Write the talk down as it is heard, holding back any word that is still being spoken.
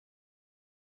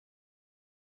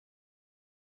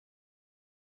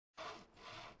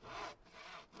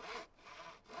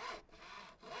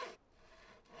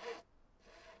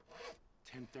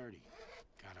11:30.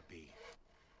 Gotta be.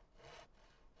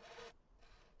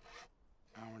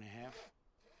 Hour and a half.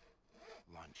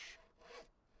 Lunch.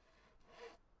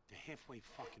 The halfway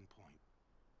fucking point.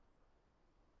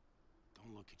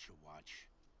 Don't look at your watch.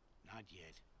 Not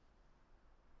yet.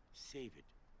 Save it.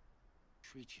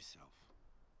 Treat yourself.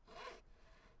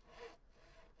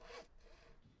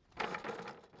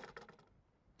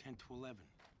 10 to 11.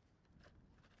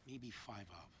 Maybe 5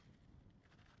 of.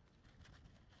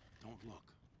 Don't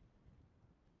look.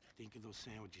 Think of those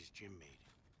sandwiches Jim made.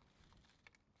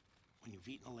 When you've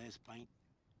eaten the last bite,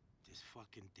 this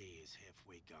fucking day is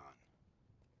halfway gone.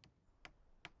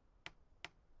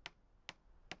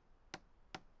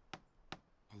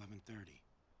 $11:30.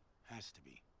 Has to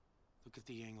be. Look at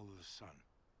the angle of the sun.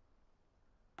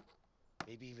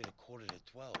 Maybe even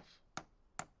 11:45.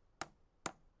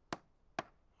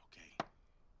 Okay.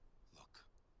 Look.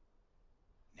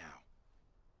 Now.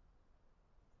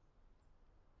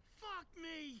 Fuck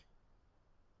me!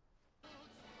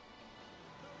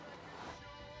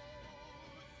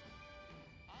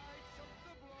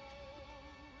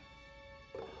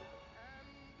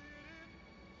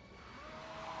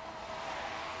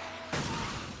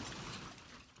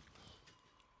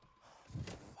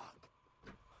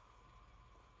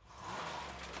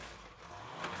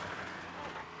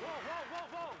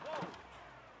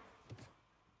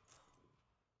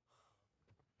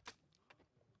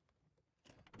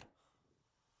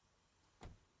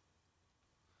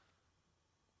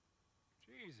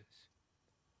 Jesus.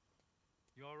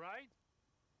 You all right?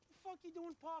 What the fuck you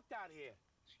doing parked out here?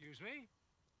 Excuse me?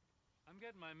 I'm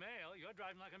getting my mail. You're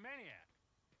driving like a maniac.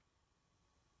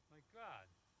 My God.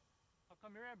 How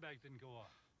come your airbag didn't go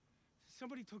off?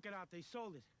 Somebody took it out. They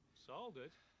sold it. Sold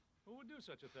it? Who would do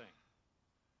such a thing?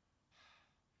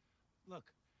 Look,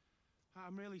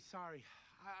 I'm really sorry.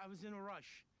 I was in a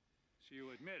rush. So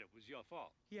you admit it was your fault?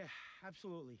 Yeah,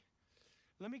 absolutely.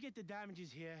 Let me get the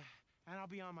damages here, and I'll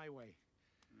be on my way.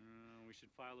 We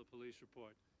should file a police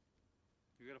report.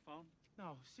 You got a phone?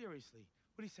 No, seriously.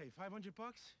 What do you say, 500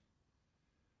 bucks?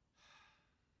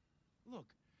 Look,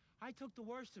 I took the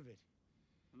worst of it.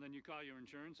 And then you call your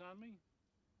insurance on me?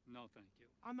 No, thank you.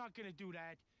 I'm not gonna do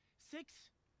that.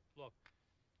 6? Look,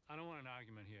 I don't want an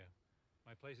argument here.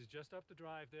 My place is just up the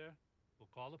drive there. We'll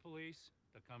call the police.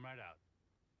 They'll come right out.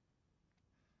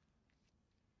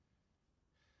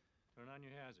 Turn on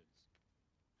your hazards.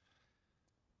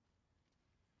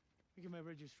 Let me get my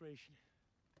registration.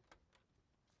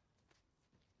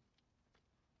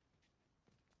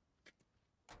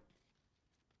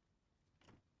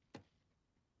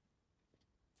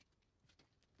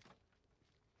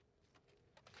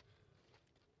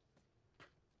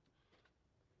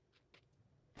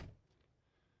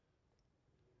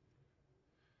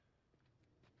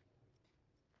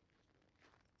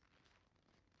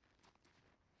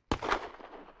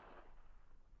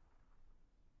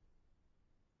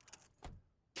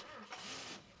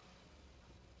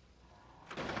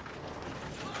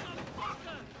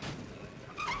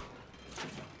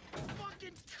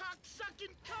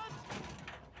 Cocksucking cunt!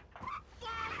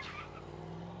 Fuck!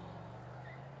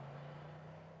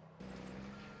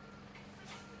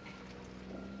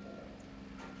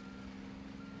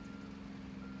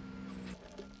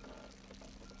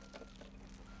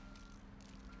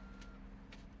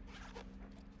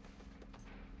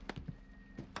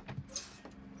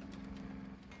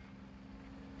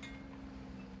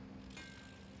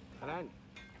 Hanan,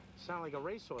 sound like a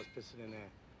racehorse pissing in there.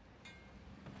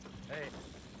 Hey,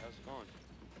 how's it going?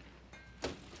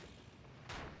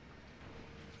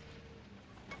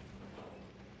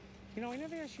 You know, I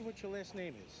never asked you what your last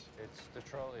name is. It's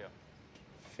Detrolio.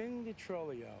 Finn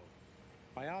Detrolio,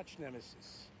 my arch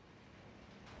nemesis.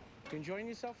 You enjoying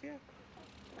yourself here?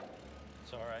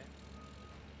 It's all right.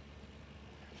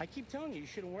 I keep telling you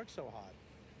shouldn't work so hard.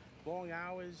 Long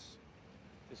hours,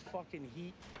 this fucking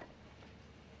heat.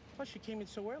 Plus, you came in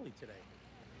so early today.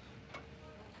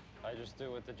 I just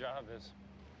do what the job is.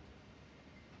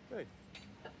 Good.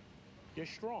 You're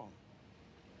strong.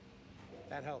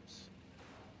 That helps.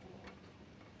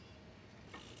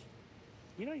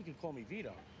 You know you can call me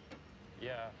Vito.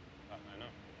 Yeah, I know.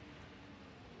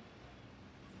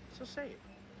 So say it.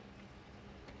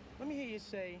 Let me hear you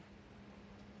say,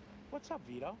 "What's up,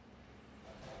 Vito?"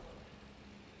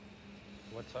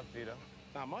 What's up, Vito?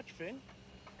 Not much, Finn.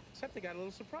 Except I got a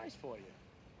little surprise for you.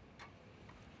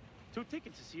 2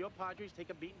 tickets to see your Padres take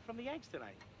a beating from the Yanks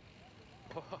tonight.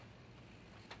 Whoa.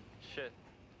 Shit.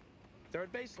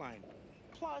 Third baseline.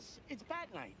 Plus, it's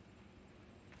bat night.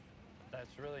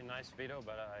 That's really nice, Vito,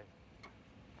 but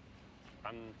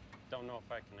I don't know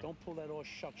if I can... Don't pull that all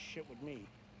shuck shit with me.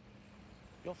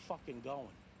 You're fucking going.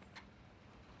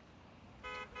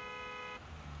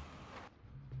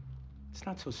 It's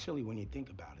not so silly when you think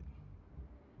about it.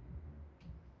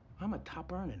 I'm a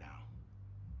top earner now.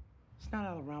 It's not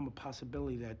out of the realm of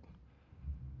possibility that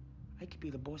I could be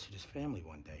the boss of this family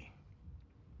one day.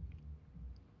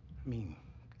 I mean,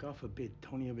 God forbid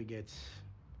Tony ever gets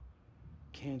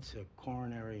cancer,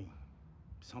 coronary,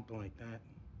 something like that.